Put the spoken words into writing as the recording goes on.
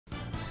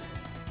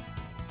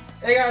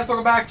Hey guys,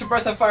 welcome back to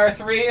Breath of Fire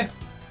 3.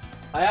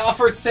 I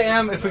offered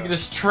Sam if we could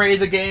just trade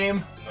the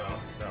game.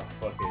 No,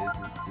 fuck it.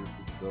 This is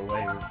the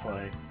way we're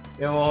playing.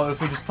 Yeah, well, if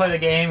we just play the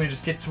game and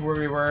just get to where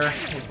we were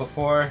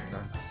before,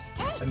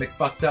 and make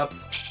fucked up.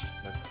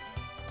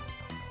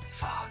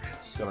 Fuck.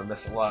 Just gonna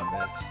miss a lot,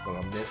 man. Just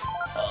gonna miss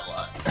a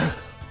lot.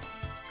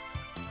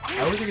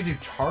 I wish I could do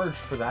charge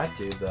for that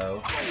dude,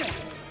 though.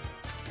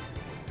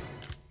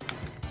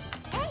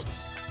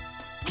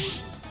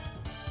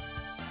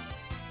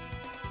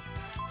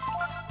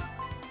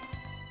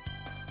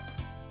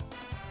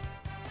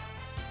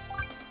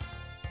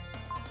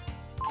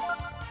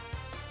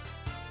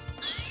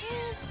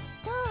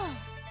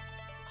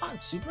 I'm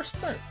super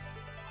smart.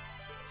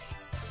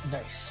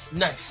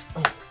 Nice.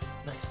 Oh,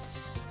 nice.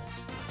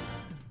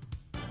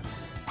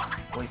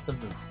 Waste a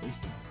move.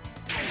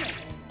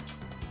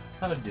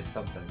 Gotta do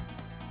something.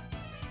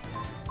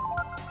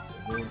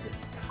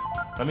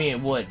 I mean,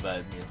 it would,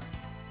 but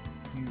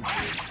Usually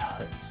it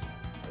does.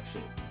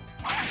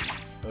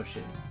 Oh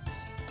shit.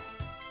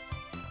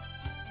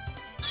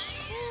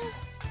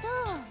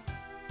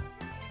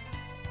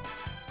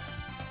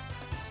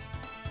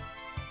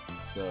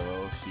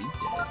 So she's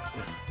dead.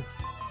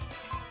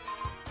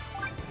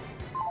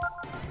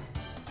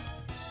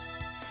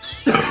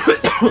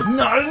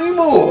 Not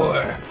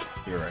anymore!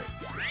 You're right.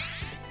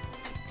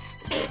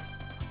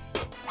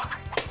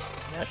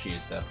 Now she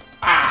is dead.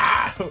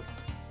 Ah!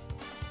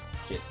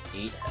 She has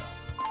 8 health.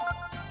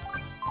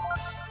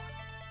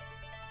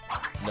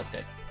 Nope,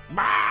 dead.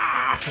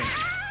 Ah!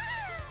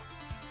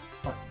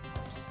 Fuck.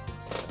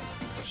 This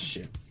piece of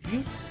shit.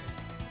 You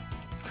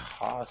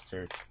caused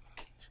her.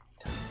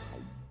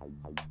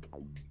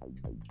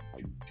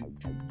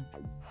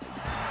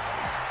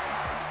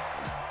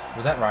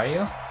 Was that Ryu?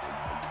 No,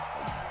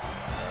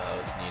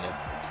 it's Nina.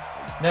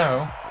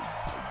 No.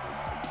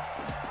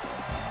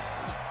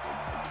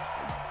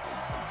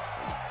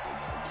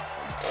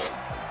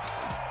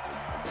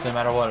 So no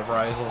matter what, if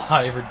Ryu's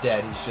alive or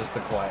dead, he's just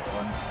the quiet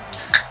one.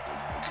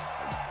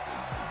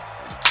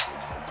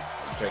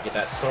 Try to get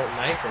that sword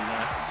knife or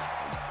not?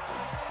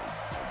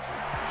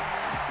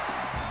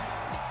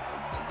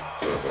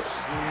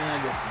 Yeah, I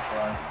guess we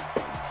try.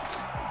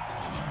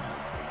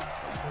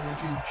 Why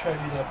don't you try to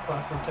do that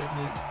platform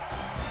technique?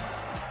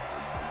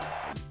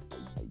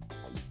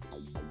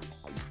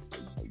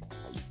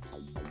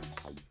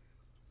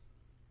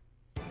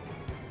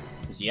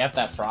 Because you have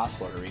that frost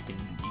sword, or you can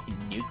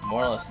nuke,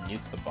 more or less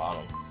nuke the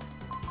bottom.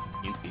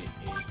 Nuke it,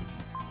 and you can...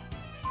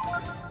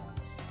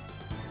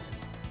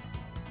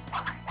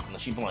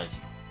 Unless she blinds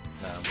you.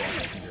 No, Black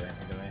doesn't do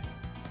anything to me.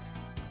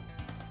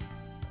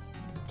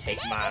 Take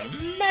my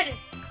medic!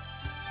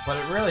 But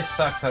it really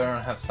sucks I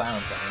don't have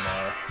silence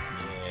anymore.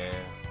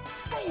 Yeah.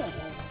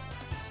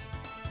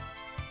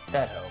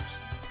 That helps.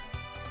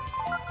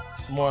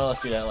 Just more or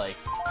less do that, like...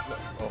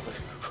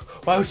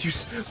 Why would you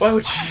use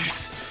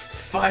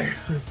fire?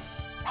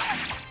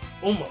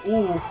 Oh my...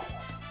 Ooh.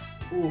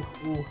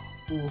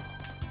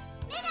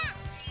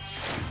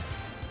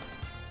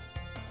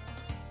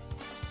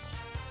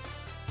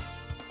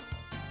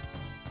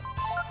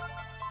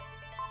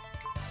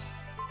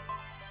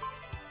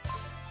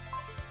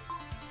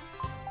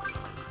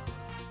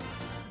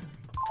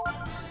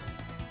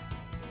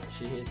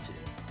 She hits you.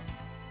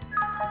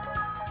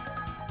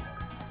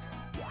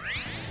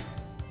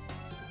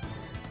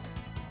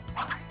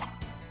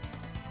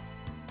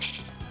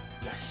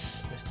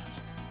 Yes, nice touch.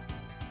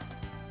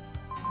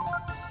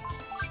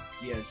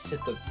 Yeah, just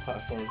hit the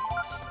platform.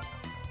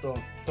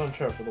 Don't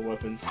try for the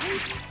weapons.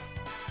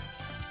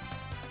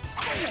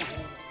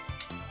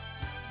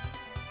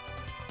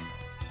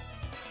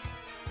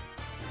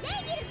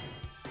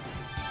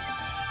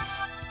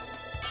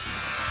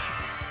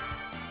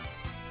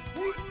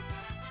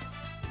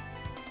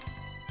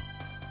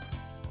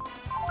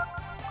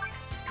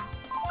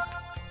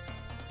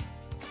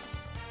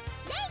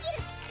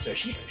 So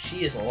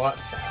she is a lot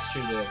faster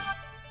than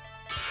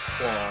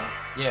Claw.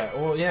 Yeah,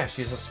 well, yeah,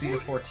 she's a speed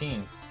of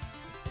 14.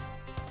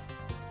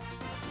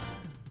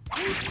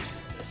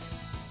 Yes.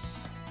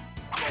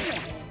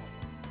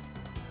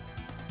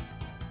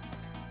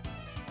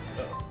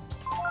 Oh.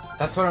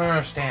 That's what I don't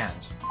understand.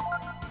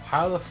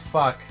 How the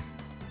fuck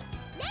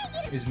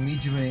is me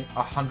doing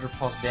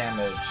 100+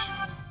 damage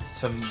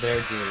to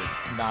their dude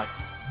not...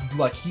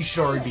 Like, he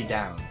should already be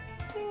down.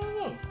 I don't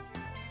know.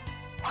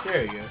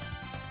 There you go.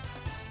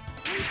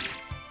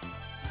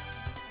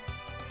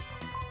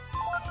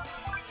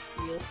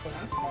 Heal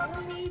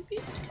plasma, maybe?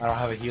 I don't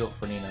have a heal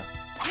for Nina.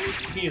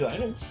 Heal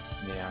items.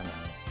 Yeah, I know.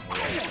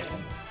 Wait a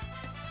second.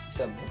 Just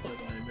have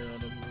multivitamin on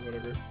them or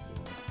whatever.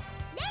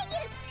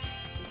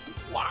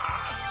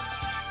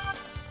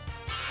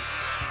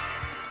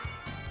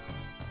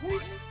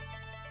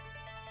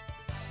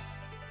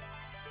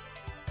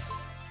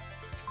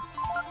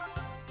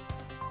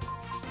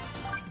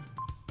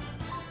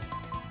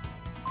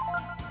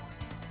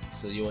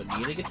 So you want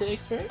me to get the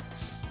experience?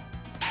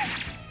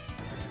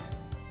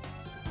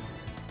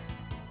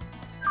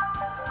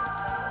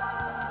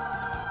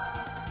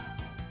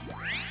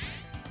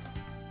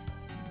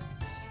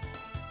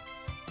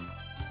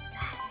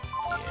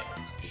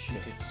 She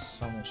did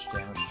so much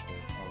damage to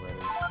it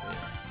already.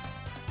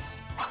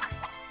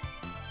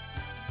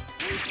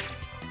 Yeah.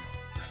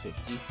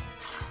 50.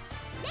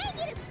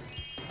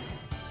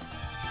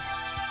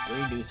 Why are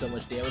you doing so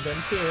much damage on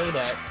here? Look at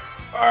that.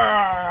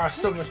 Ah,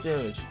 so much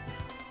damage.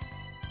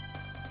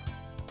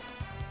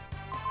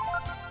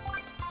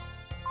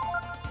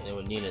 And then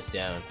when Nina's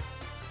down,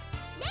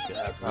 she'll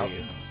have Oh, Ryu.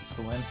 is this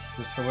the win? Is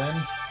this the win?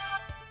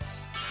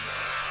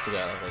 She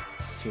got like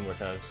 2 more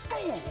times.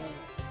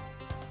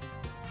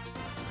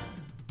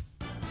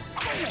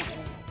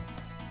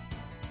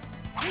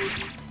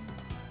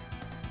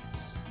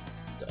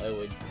 So I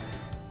would.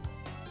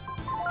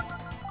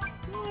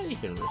 Well, you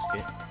can risk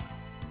it.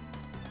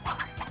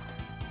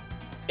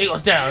 It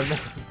goes down!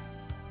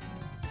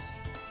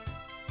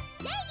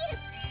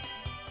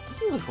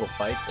 This is a cool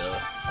fight though.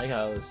 I like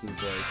how this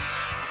is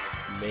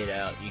like made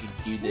out. You can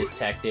do this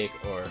tactic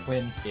or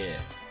Win.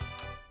 Yeah.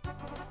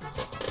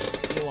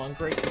 You want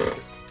great.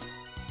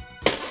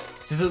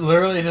 Does it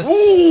literally just...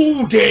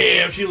 Ooh,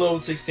 damn! She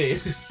lowered 16.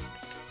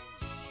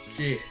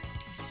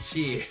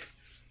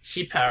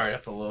 She powered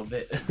up a little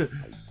bit.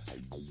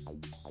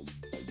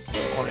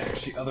 Oh,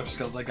 actually, other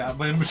skills I got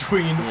in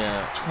between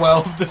Yeah.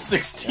 12 to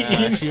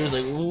 16. She was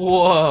like,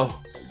 whoa!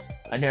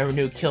 I never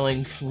knew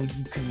killing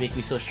could make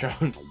me so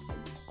strong.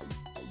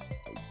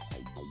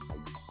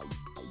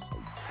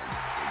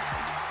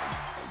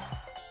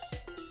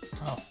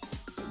 Oh.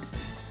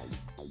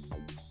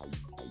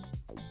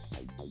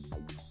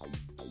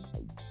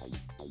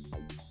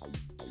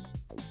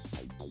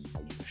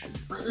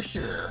 For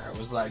sure. I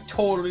was like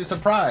totally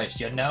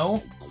surprised, you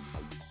know?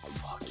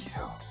 Fuck you.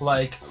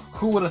 Like,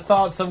 who would have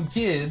thought some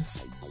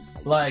kids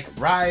like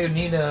Ryu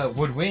Nina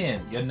would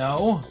win, you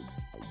know?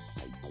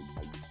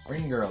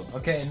 Green Girl.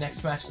 Okay,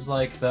 next match is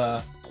like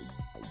the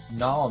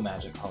Null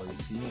Magic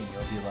Policy, and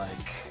you'll be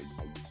like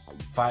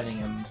fighting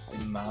in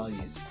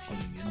Mali's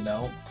team, you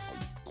know?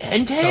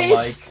 Entei? So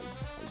like,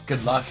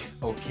 good luck,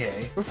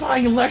 okay. We're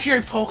fighting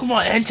legendary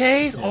Pokemon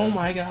Entei? Yeah. Oh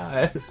my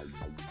god.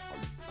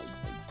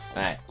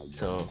 Alright,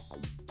 so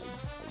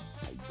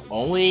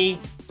only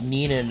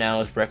Nina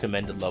now is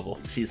recommended level.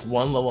 She's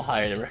 1 level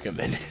higher than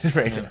recommended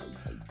right now.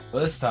 But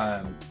this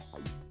time,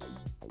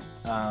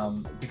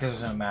 because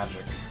there's no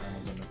magic,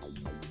 I'm gonna...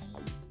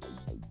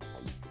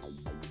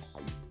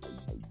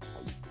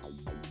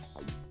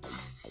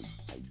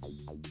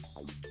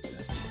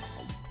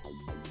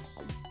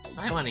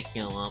 I want to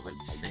heal up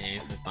and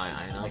save with my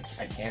items.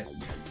 I can't.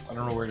 I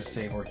don't know where to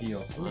save or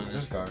heal. Ooh,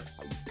 there's guard.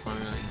 Put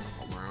it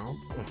in the room.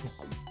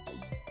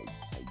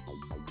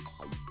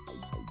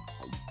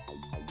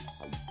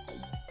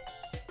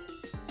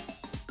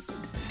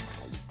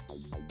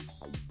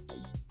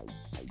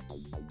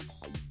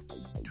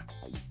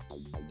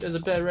 There's a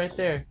bed right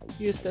there.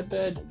 Use that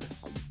bed.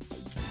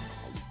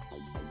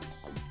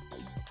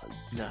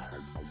 It's not a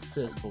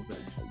physical bed.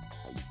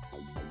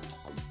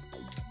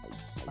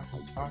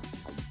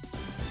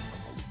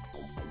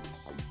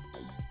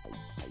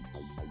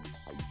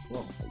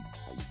 Whoa.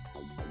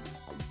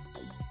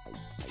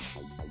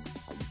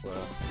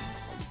 Well.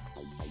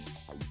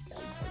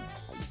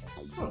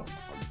 Huh.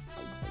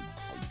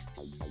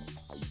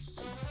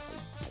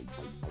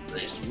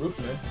 Nice roof,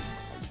 man.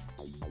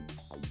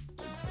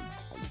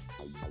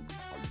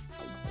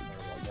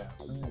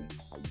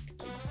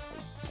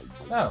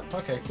 Oh,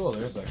 okay, cool.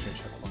 There's actually a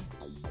checkpoint.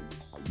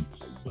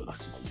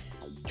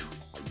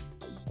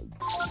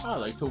 I'd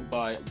like to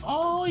buy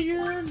all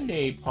your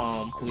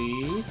napalm,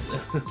 please.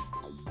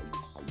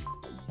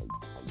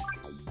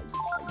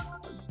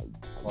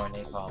 Or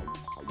napalm.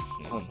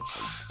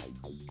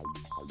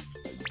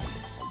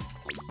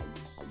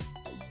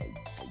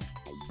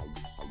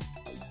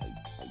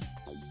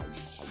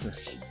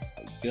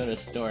 You go to a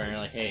store and you're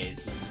like, hey,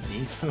 is this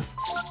napalm?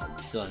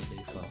 Still like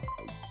napalm.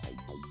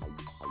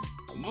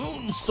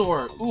 Moon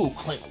sword! Ooh,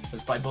 claim.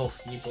 Let's buy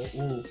both. Need both.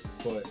 Ooh,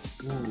 but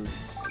ooh.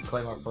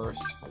 Claymore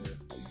first.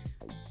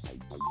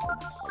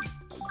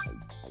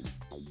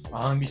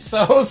 I'm gonna be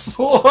so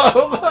slow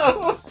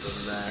though!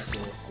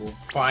 Exactly. We'll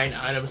find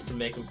items to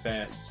make them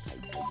fast.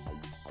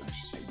 I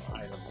just make more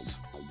items.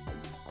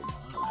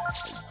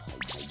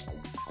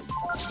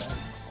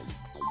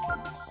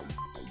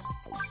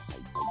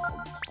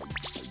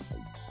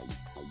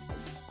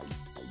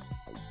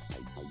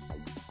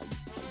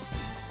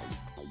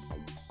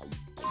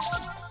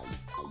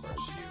 Of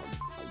course you.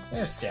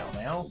 There's scale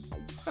now.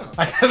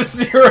 I got a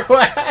 0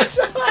 edge!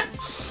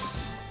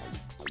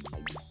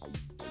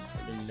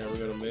 You're never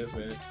gonna move,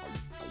 man.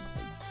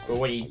 But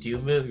when you do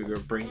move, you're gonna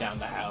bring down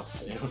the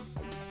house, you know?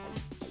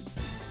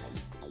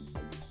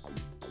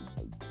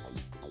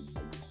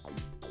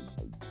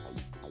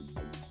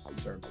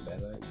 Is there a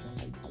bed I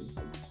can...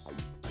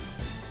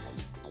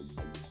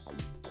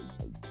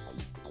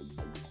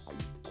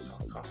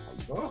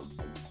 Oh.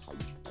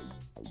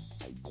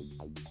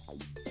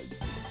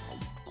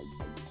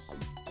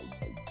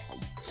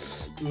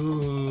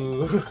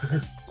 Ooh.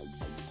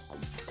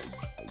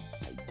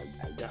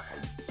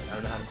 I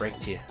don't know how to break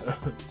to you.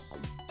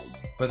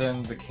 But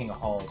then the King of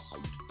Halls.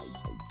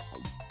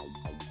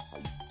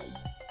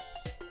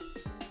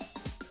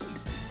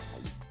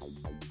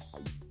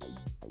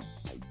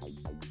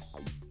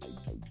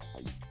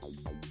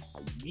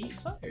 Me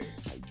fire.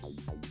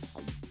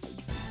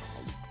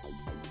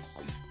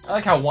 I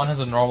like how one has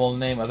a normal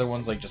name, other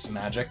one's like just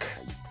magic.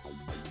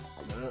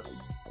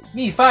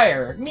 Me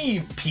fire!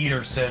 Me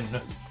Peterson!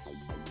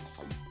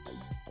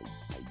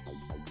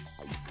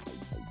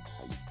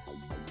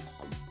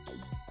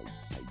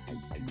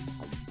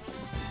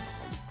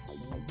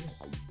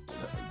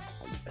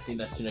 I think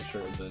that's the next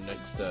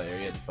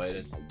area to fight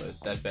in, but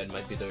that bed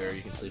might be the area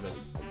you can sleep in.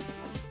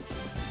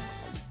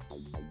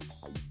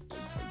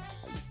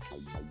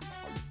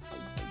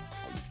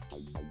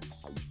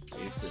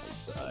 It's this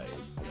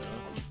size, no?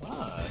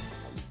 Fuck.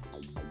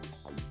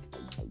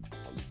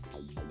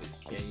 This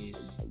case.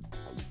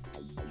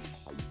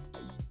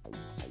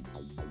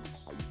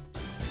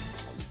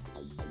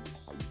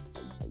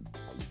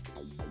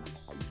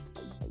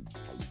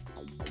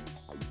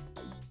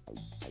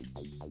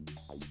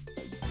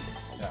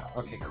 Yeah,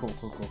 okay, cool.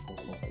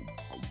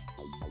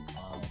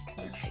 Can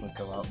actually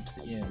go out into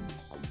the inn.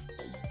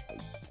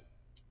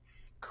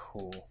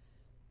 Cool.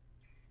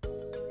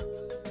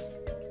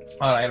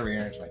 Oh, I gotta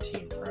rearrange my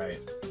team, right.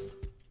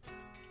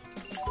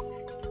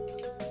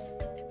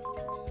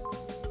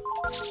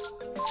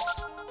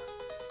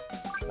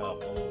 Oh,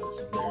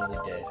 it's literally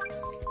dead.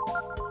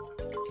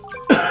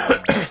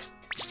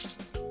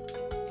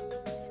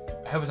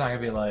 I hope it's not gonna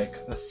be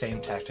like the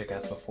same tactic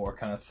as before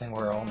kind of thing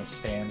where we're on the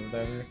stand or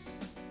whatever.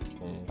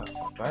 Oh, fuck,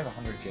 do I have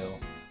 100 gil?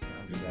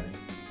 100 Benny?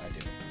 I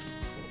do.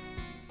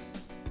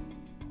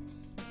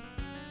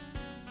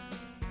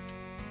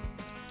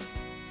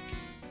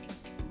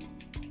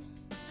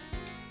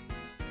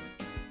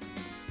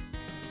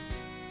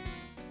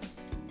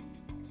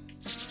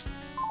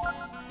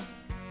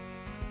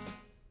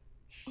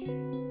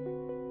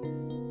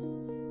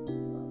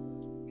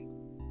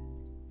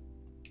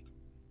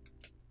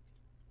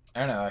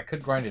 I don't know, I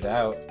could grind it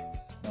out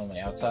on the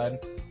outside.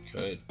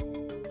 Good.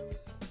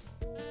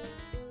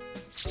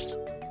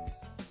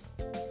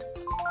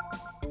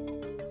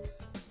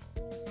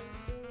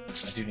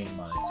 I do need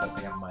money, so I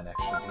think I might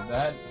actually do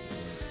that.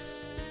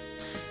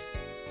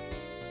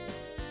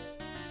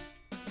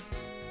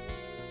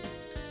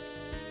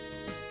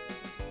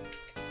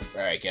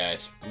 Alright,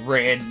 guys.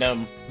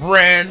 Random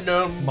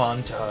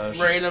Montage.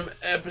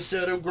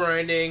 episode of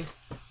grinding.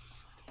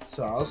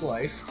 Saw's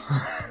life.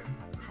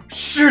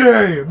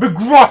 Shitty! Been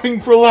grinding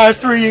for the last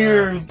 3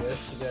 years!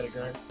 Yes, you gotta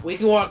grind. We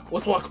can walk.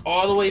 Let's walk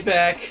all the way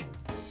back.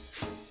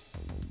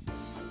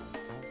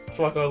 Let's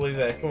walk all the way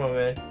back. Come on,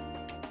 man.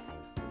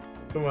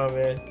 Come on,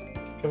 man.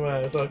 Come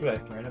on, let's walk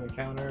back. Random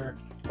encounter.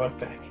 Walk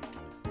back.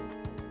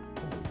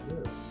 What is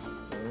this?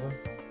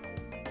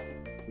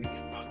 We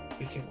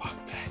can walk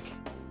back.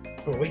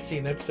 We're wasting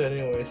an episode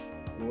anyways.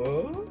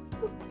 Whoa.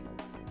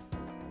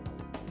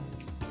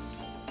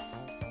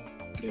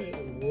 Good.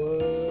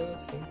 What?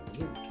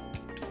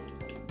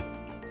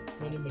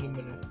 Money.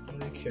 That's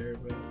all I care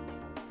about.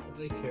 That's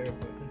all I care about.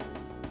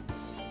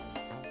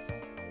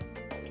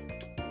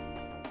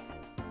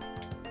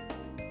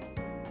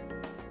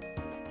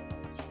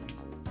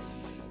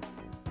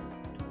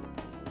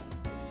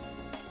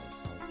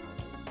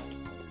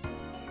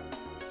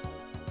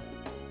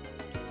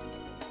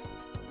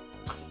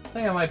 I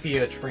think I might be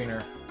a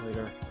trainer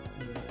later.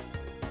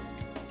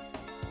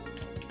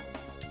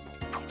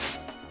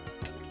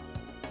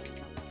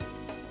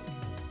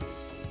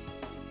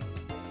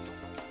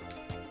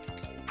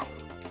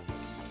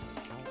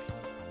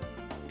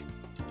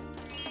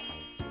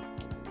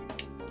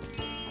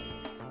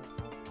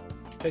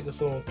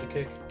 Pegasus wants to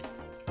kick.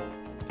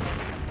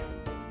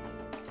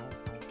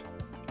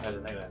 I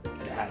didn't think it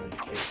had any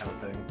cake kind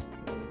of thing.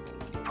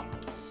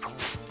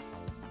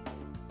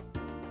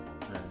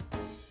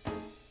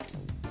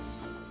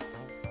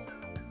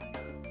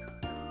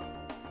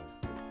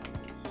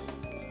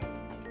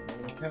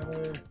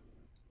 Encounter.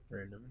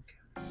 Random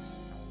encounter.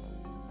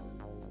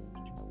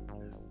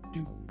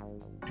 Do.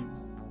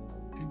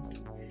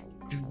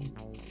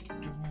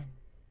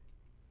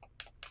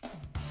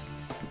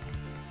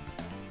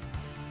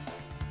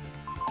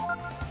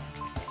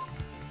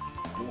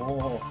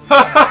 Whoa.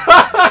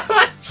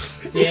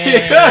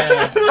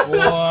 Yeah.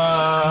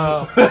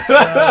 Whoa.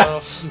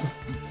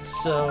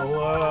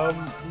 So,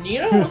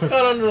 Nina was kind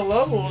of under the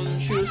level,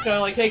 and she was kind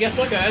of like, "Hey, guess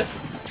what, guys?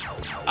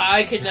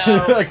 I can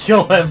now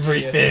kill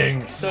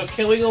everything." So,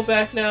 can we go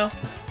back now?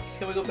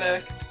 Can we go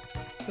back?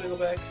 Can we go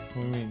back? What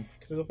do you mean?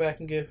 Can we go back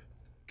and give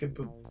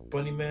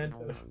Bunny Man?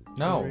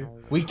 No,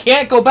 we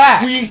can't go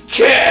back. We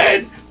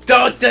can!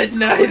 Don't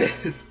deny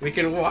this. We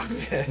can walk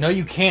back. No,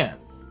 you can't.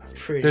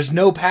 Pretty. There's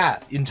no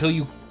path until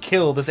you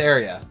kill this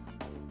area.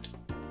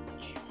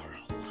 You are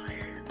a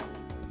liar.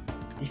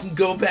 You can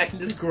go back and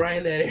just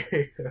grind that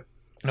area.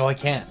 No, I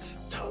can't.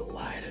 Don't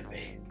lie to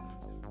me.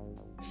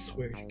 I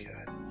swear to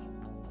God.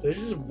 There's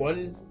just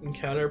one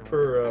encounter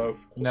per.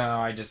 No,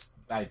 I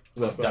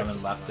was done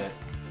and left it.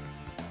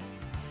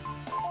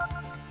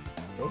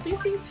 Don't these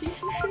things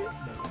teach you shit? No.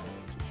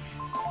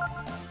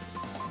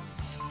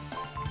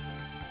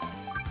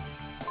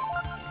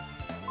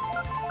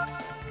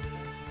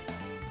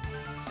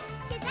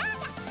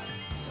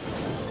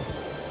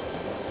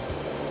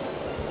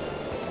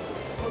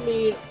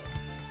 mean,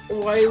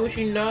 why would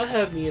you not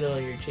have Nina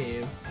on your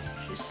team?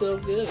 She's so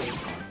good.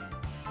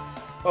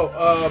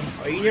 Oh,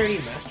 are you near any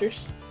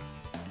masters?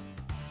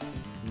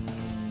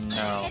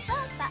 No.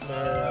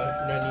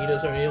 No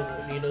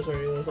Ninas or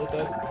anyone like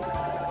that?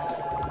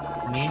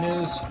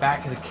 Ninu's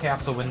back in the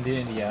castle in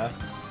India.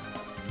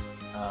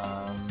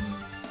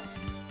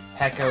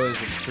 Pekko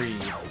is a tree.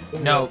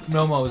 No,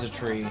 Momo is a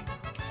tree.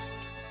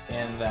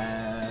 And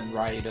then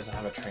Ryu doesn't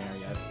have a trainer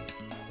yet.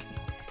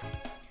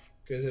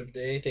 Because if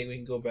anything, we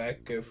can go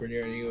back if we're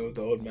near any of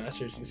the old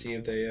masters and see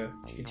if they you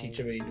can teach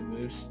them any new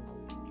moves.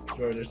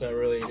 Or there's not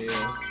really any.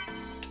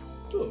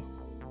 Ooh.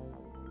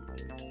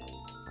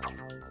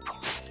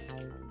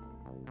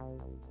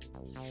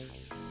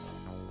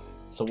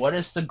 So what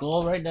is the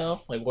goal right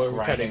now? Like what are we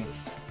trying to?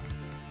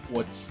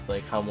 What's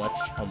like how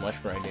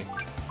much grinding?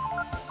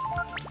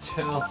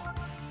 Till I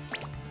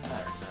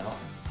don't know.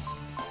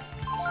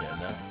 Yeah,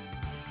 no.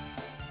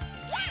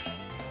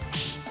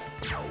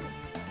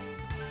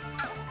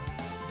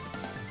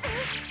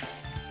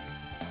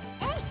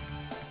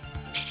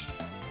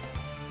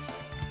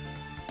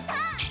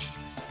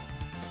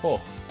 Oh,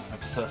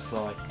 I'm so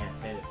slow I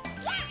can't hit it.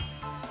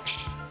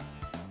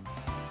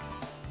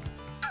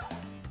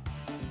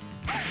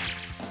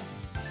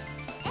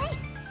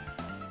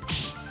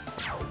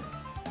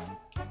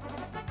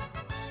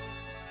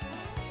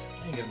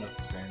 I ain't got enough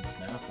experience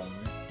now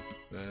suddenly.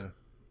 yeah.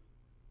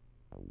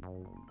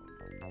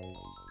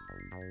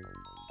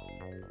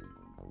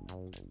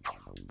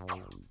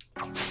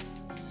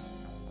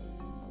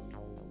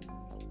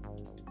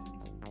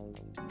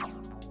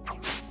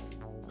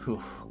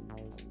 Whew.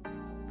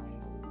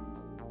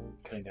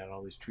 Cutting down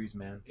all these trees,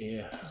 man.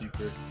 Yeah.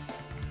 Super.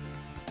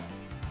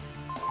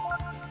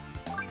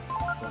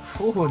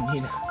 Ooh,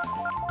 Nina.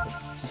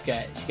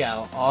 She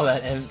got all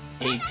that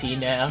AP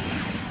now.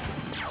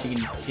 She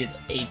has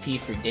AP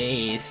for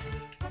days.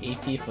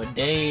 AP for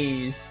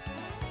days.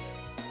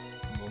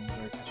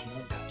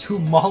 Two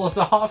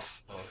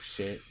Molotovs? Oh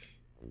shit.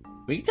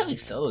 We can totally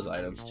sell those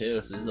items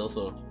too. So this is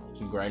also you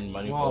can grind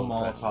money. Well, for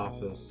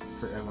Molotov is.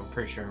 I'm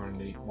pretty sure I'm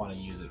going to want to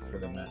use it for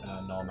the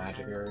null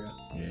magic area.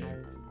 Yeah.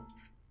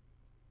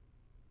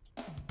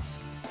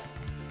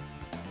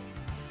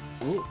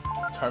 Ooh,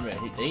 Tarman,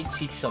 they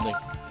teach something.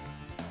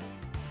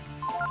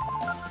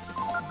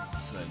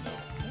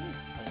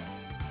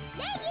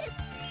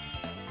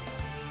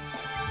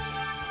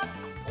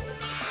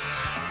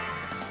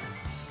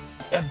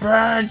 It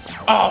burns!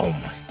 Oh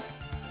my!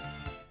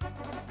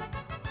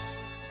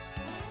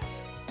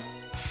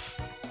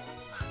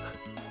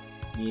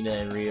 Nina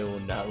and Ryu will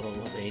not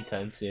level up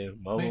anytime soon.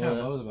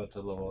 Momo's about to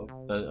level up.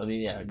 I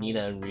mean, yeah,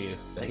 Nina and Ryu.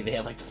 Like, they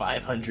have like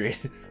 500.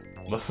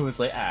 Momo was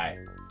like, alright.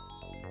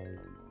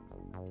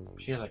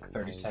 She has like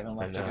 37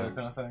 left to go, kind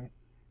of thing.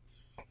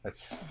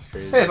 That's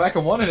crazy. Hey, if I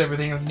could wanted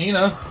everything with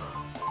Nina.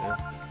 Yeah.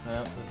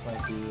 Yep, this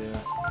might be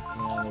Nina,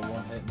 the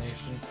one-hit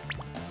nation.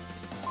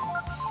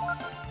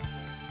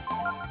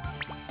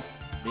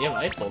 You have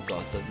ice bolts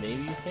on, so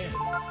maybe you can. I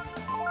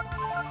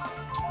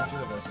do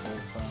have ice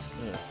bolts on.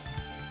 Yeah.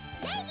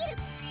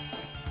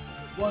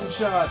 One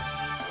shot,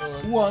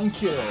 one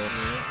kill.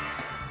 Yeah.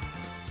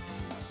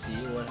 Let's see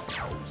what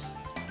happens.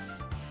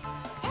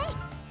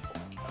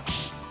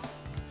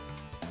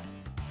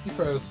 He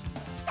froze.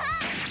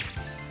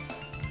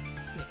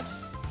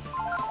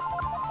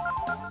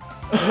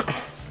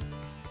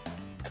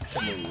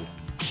 Action.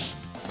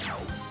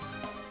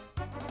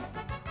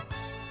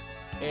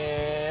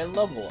 And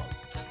level up.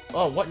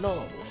 Oh, what?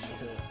 No.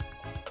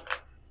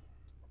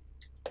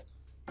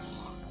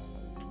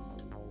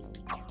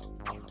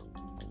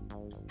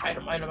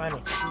 Item.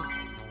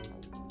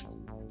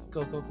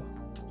 Go.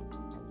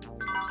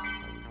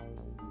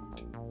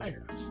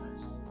 Item.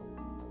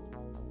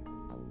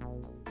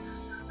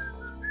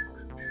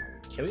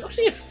 Can we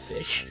also get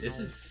fish?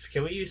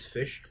 Can we use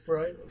fish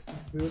for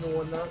food and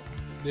whatnot?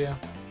 Yeah.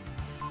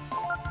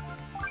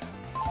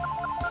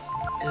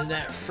 Isn't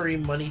that free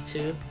money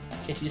too?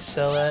 Can't you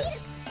sell that?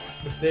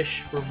 The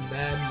fish for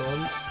mad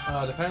months?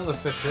 Depending on the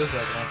fish is,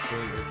 I can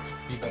actually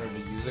be better to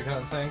use it, kind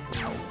of thing.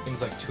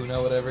 Things like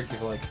tuna, whatever,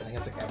 give like, I think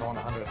it's like everyone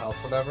 100 health,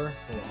 whatever.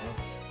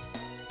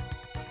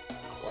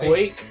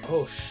 Quake?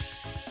 Oh,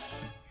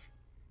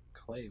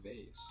 Clay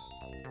vase.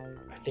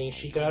 I think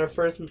she got her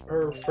first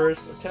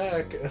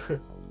attack.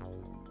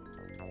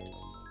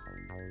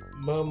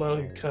 Momo,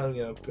 you're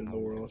coming up in the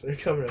world. You're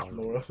coming up in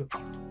the world.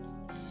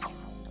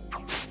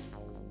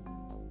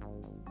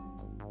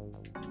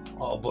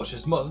 All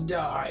bushes must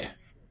die.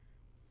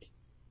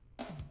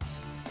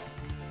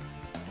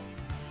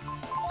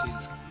 See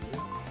this?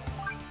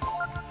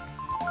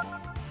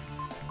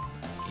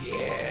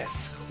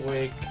 Yes,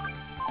 Quake.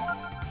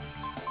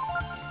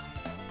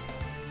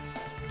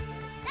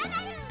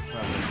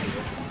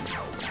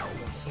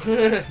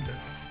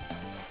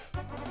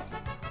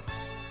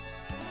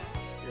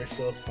 You're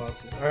so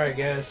positive. Alright,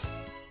 guys.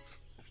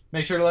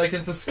 Make sure to like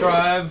and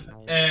subscribe,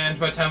 and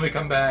by the time we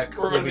come back,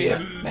 We're gonna be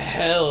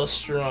hella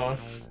strong.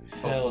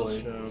 Hella Hopefully.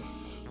 strong.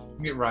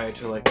 Get Ryu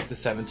to like the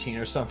 17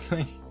 or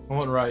something. I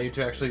want Ryu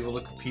to actually be able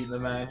to compete in the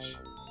match.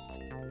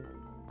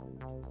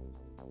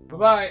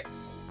 Bye-bye.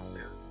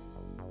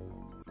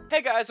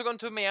 Hey guys, welcome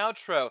to my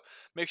outro.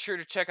 Make sure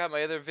to check out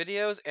my other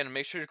videos and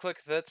make sure to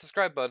click that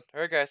subscribe button.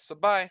 Alright guys,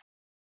 bye-bye.